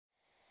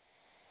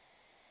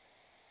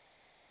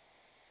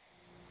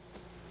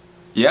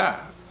Yeah,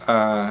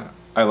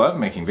 I love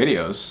making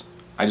videos.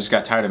 I just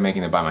got tired of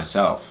making them by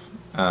myself.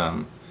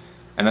 And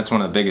that's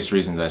one of the biggest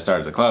reasons I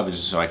started the club, is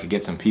just so I could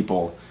get some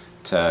people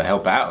to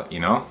help out, you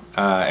know?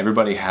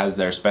 Everybody has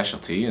their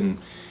specialty, and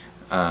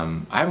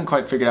I haven't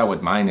quite figured out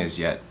what mine is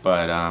yet,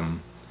 but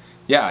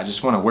yeah, I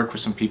just want to work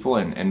with some people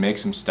and make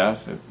some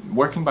stuff.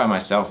 Working by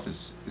myself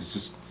is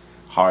just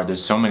hard.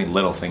 There's so many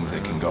little things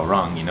that can go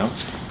wrong, you know?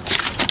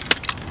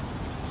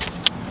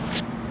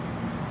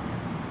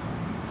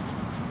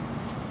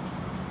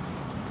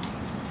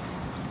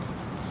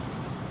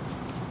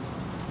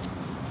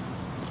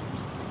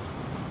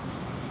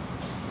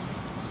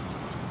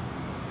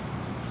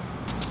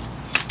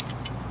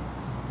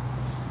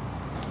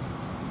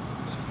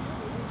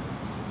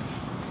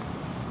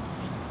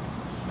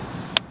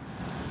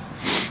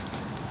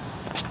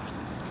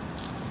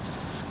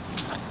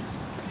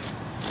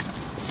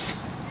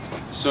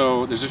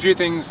 So there's a few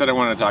things that I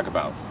want to talk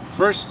about.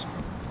 First,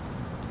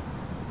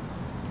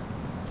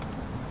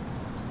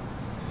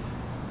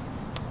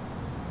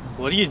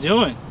 what are you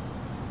doing?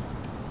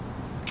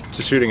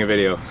 just shooting a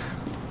video.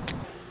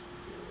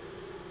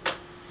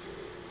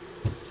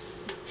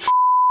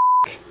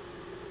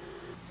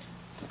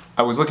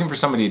 I was looking for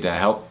somebody to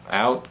help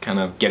out, kind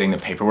of getting the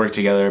paperwork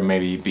together,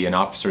 maybe be an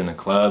officer in the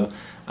club.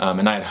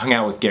 And I had hung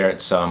out with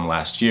Garrett some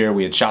last year.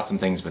 We had shot some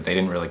things, but they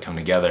didn't really come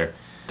together.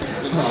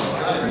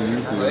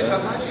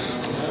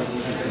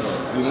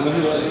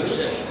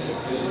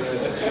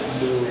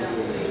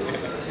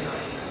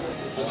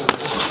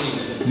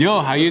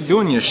 Yo, how you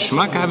doing, you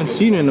schmuck? I haven't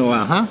seen you in a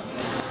while, huh?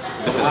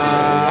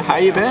 How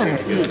you been?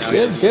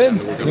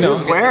 Good. You know.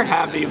 Where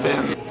have you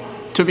been?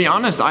 To be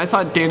honest, I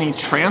thought Danny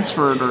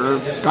transferred or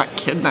got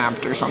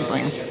kidnapped or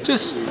something.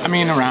 Just, I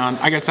mean, around,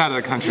 I guess out of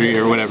the country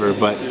or whatever,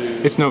 but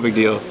it's no big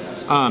deal.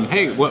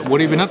 Hey, what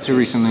have you been up to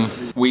recently?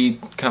 We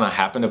kind of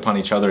happened upon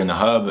each other in the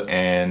hub,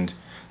 and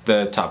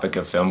the topic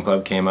of film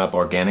club came up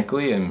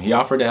organically, and he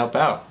offered to help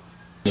out.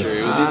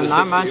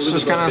 Not much,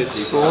 just kind of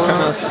school.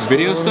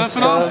 Video stuff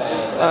and all?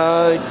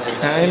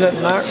 Kind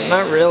of,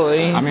 not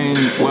really. I mean,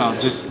 well,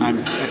 just, are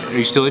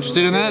you still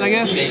interested in that, I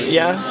guess?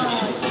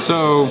 Yeah.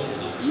 So,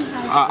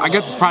 I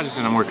got this project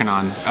that I'm working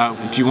on.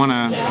 Do you want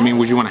to, I mean,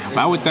 would you want to help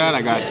out with that?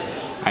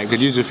 I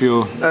could use a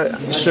few.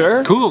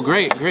 Sure. Cool,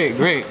 great.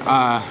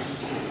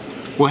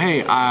 Well,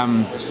 hey,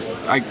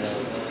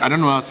 I don't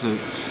know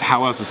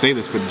how else to say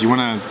this, but do you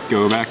want to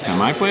go back to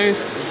my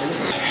place?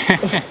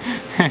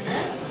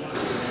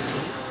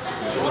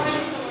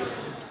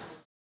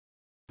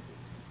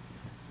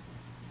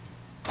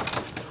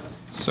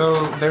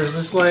 So there's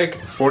this like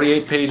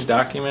 48-page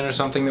document or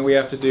something that we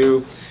have to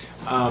do.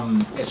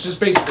 It's just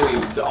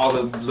basically all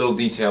the little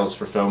details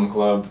for Film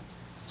Club.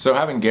 So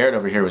having Garrett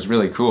over here was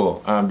really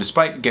cool.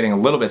 Despite getting a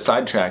little bit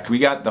sidetracked, we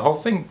got the whole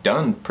thing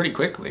done pretty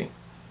quickly.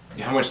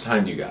 How much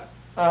time do you got?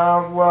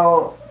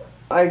 Well,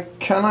 I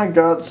kind of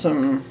got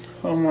some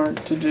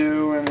homework to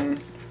do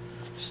and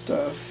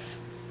stuff.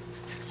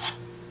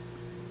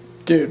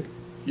 Dude,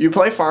 you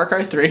play Far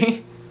Cry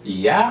 3?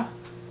 Yeah?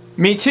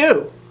 Me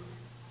too.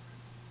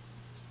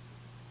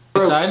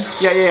 Inside?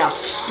 Yeah.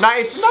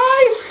 Knife!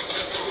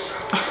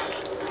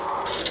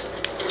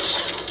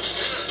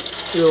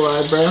 You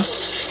alive, bro?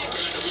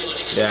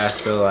 Yeah,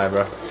 still alive,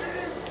 bro.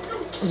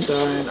 I'm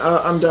dying.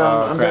 I'm down.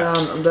 Oh, I'm crap.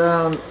 down. I'm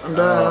down. I'm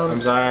down.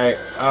 I'm sorry.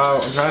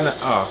 Oh, I'm trying to.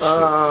 Oh,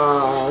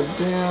 Oh,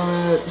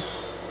 damn it.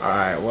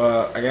 Alright,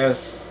 well, I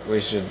guess we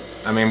should.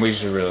 I mean, we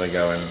should really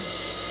go and.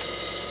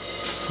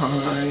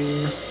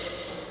 Fine.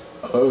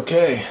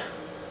 Okay.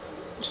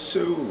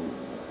 So.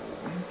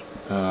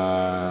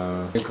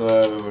 Club,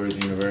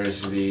 Whitworth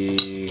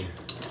University,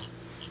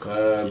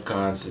 Club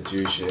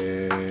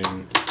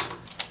Constitution.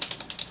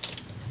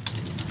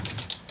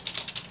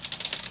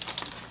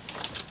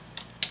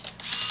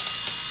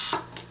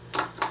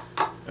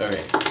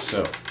 Okay,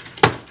 so.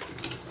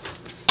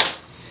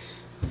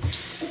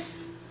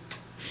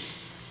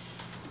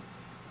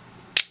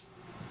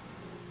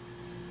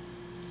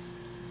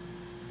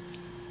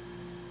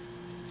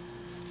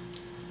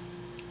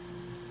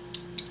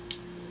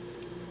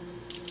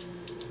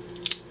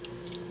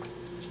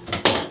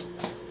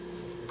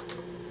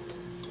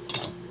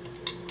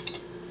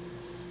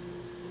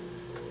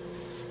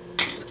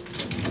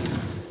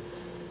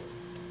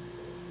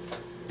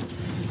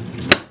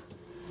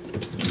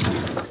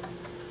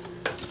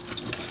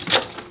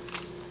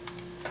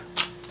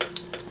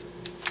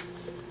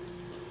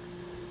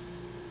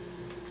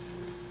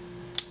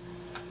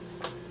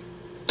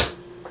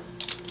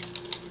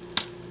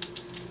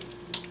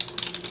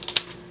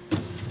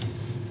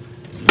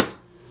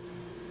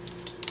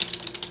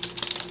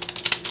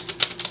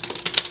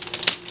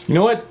 You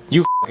know what?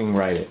 You fucking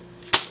write it.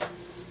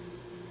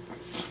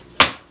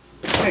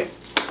 Hey.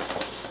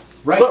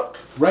 Right. Look.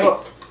 Right.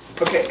 Look.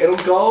 Okay, it'll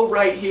go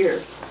right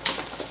here.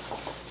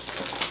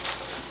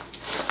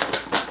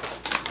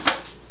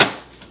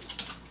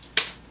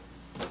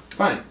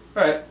 Fine.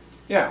 Alright.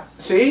 Yeah.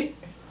 See?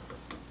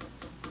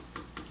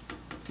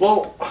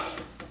 Well,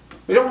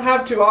 we don't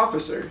have two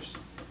officers.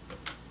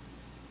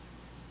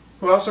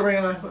 Who else are we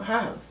gonna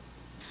have?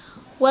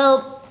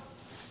 Well,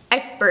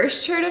 I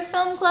first heard of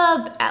Film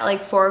Club at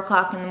like 4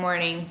 o'clock in the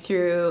morning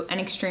through an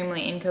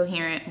extremely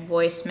incoherent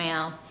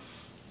voicemail.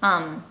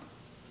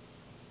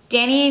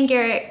 Danny and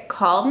Garrett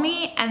called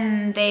me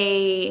and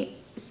they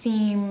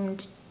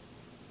seemed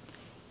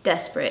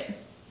desperate.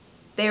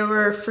 They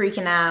were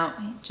freaking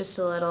out just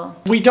a little.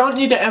 We don't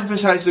need to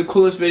emphasize the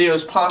coolest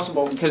videos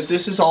possible because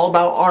this is all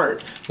about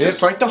art.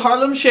 Just like the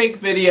Harlem Shake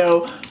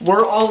video,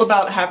 we're all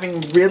about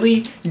having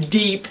really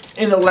deep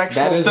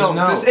intellectual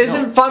films. This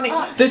isn't funny.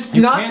 This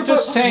not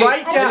supposed to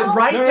write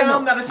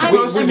down that it's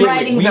supposed to be.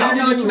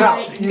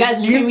 You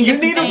guys you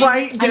need to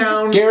write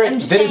down.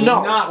 Garrett, that is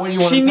not what you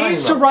want to tell me about. She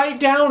needs to write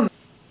down.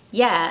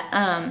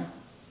 Yeah,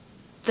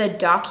 the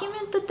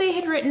document that they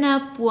had written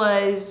up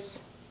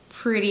was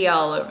pretty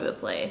all over the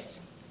place.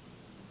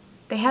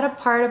 They had a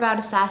part about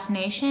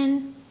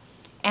assassination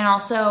and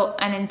also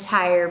an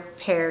entire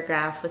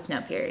paragraph with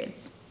no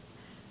periods.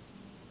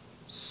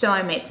 So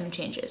I made some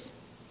changes.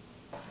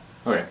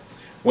 Okay.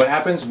 What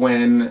happens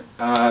when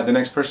the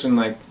next person,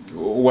 like,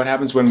 what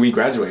happens when we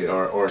graduate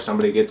or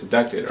somebody gets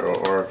abducted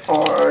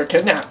or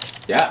kidnapped?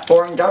 Yeah.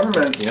 Foreign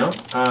government. You know?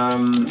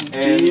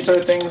 And these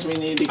are things we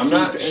need to keep. I'm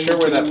not sure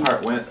where that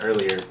part went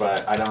earlier,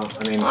 but I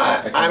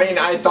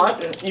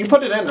thought you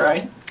put it in,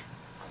 right?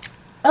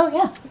 Oh,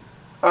 yeah.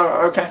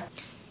 Oh, okay.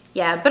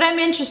 Yeah, but I'm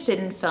interested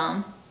in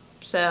film.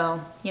 So,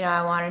 you know,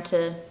 I wanted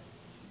to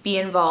be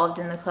involved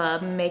in the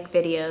club and make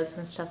videos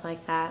and stuff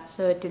like that.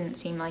 So it didn't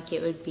seem like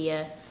it would be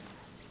a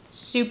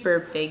super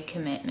big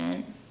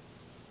commitment.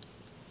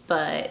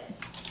 But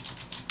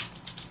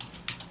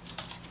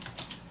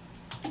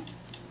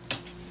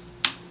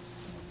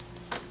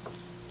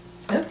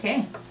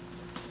okay.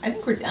 I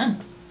think we're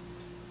done.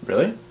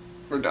 Really?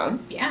 We're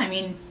done? Yeah, I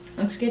mean,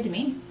 looks good to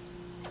me.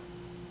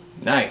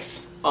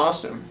 Nice.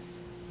 Awesome.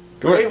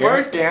 Great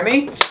work,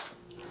 Danny.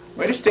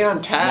 Way to stay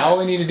on task. Now all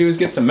we need to do is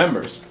get some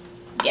members.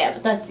 Yeah,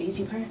 but that's the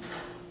easy part.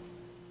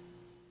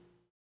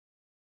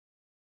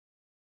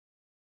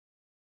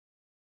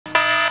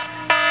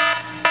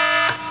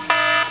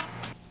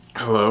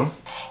 Hello?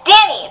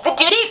 Danny, the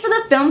due date for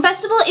the film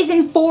festival is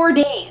in 4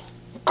 days.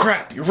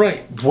 Crap, you're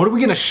right. What are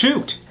we gonna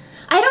shoot?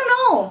 I don't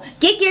know.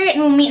 Get Garrett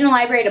and we'll meet in the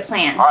library to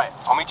plan. Alright,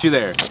 I'll meet you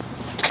there.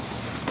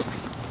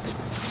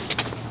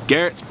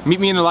 Garrett, meet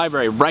me in the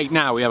library right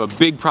now. We have a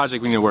big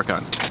project we need to work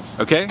on.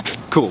 Okay?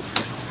 Cool.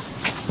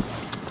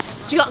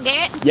 You got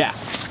Garrett? Yeah.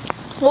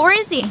 Well, where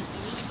is he?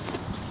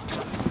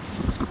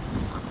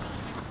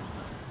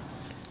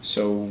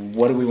 So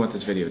what do we want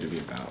this video to be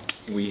about?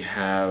 We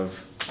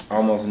have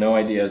almost no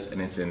ideas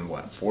and it's in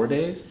what, 4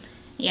 days?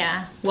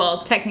 Yeah,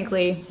 well,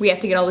 technically, we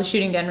have to get all the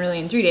shooting done really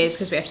in 3 days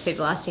because we have to save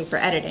the last day for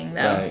editing,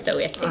 though. Right. So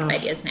we have to think of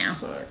ideas now.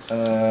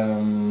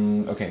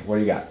 Okay, what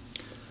do you got?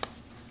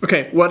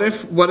 Okay, what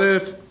if,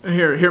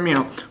 hear me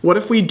out. What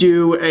if we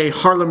do a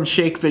Harlem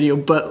Shake video,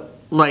 but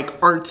like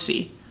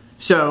artsy?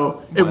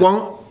 So it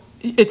won't,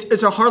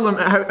 it's a Harlem,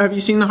 have you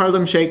seen the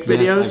Harlem Shake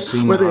videos? Yes, I've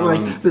seen where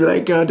they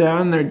like go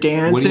down, they're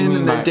dancing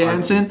and they're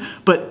dancing,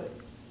 but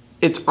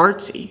it's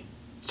artsy.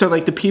 So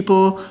like the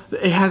people,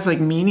 it has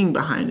like meaning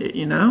behind it,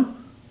 you know?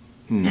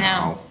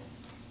 No.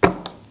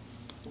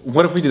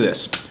 What if we do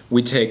this?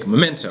 We take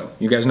Memento.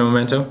 You guys know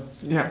Memento?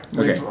 Yeah,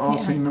 Okay. we've all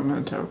seen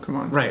Memento, come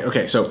on. Right,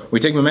 okay, so we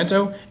take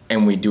Memento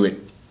and we do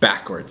it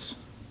backwards.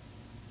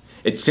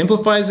 It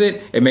simplifies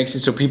it, it makes it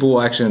so people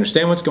will actually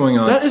understand what's going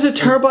on. That is a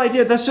terrible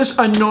idea. That's just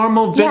a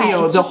normal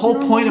video. it's the just a whole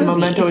normal point of movie.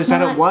 Memento It's is that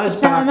not- it was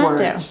it's not Memento.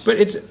 backwards. But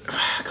it's,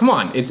 come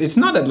on, it's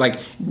not a, like,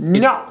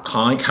 it's No.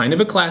 kind of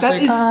a classic,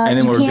 That is- and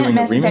then we're doing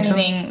a remix of it.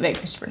 anything that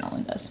Christopher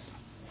Nolan does.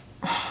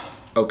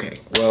 Okay,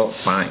 well,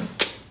 fine.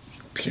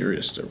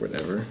 Purist or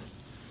whatever.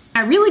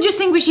 I really just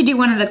think we should do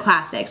one of the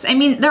classics. I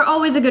mean, they're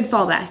always a good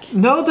fallback.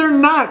 No, they're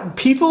not.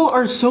 People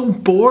are so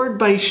bored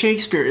by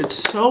Shakespeare. It's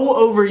so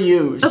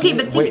overused. Okay,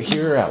 but think, Wait,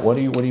 hear out. What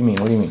do you mean?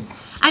 What do you mean?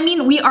 I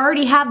mean, we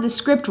already have the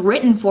script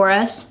written for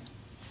us.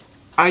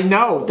 I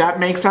know. That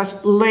makes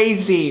us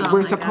lazy. Oh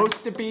We're my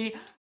supposed to be...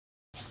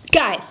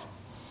 Guys,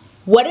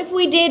 what if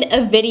we did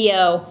a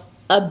video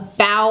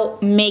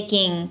about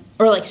making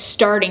or like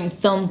starting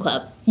Film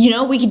Club? You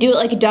know, we could do it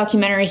like a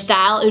documentary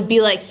style. It would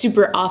be like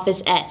super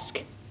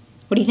Office-esque.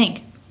 What do you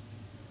think?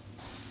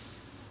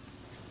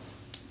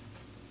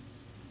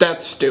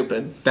 That's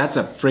stupid. That's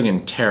a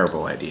friggin'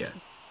 terrible idea.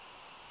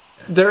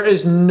 There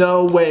is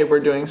no way we're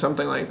doing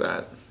something like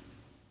that.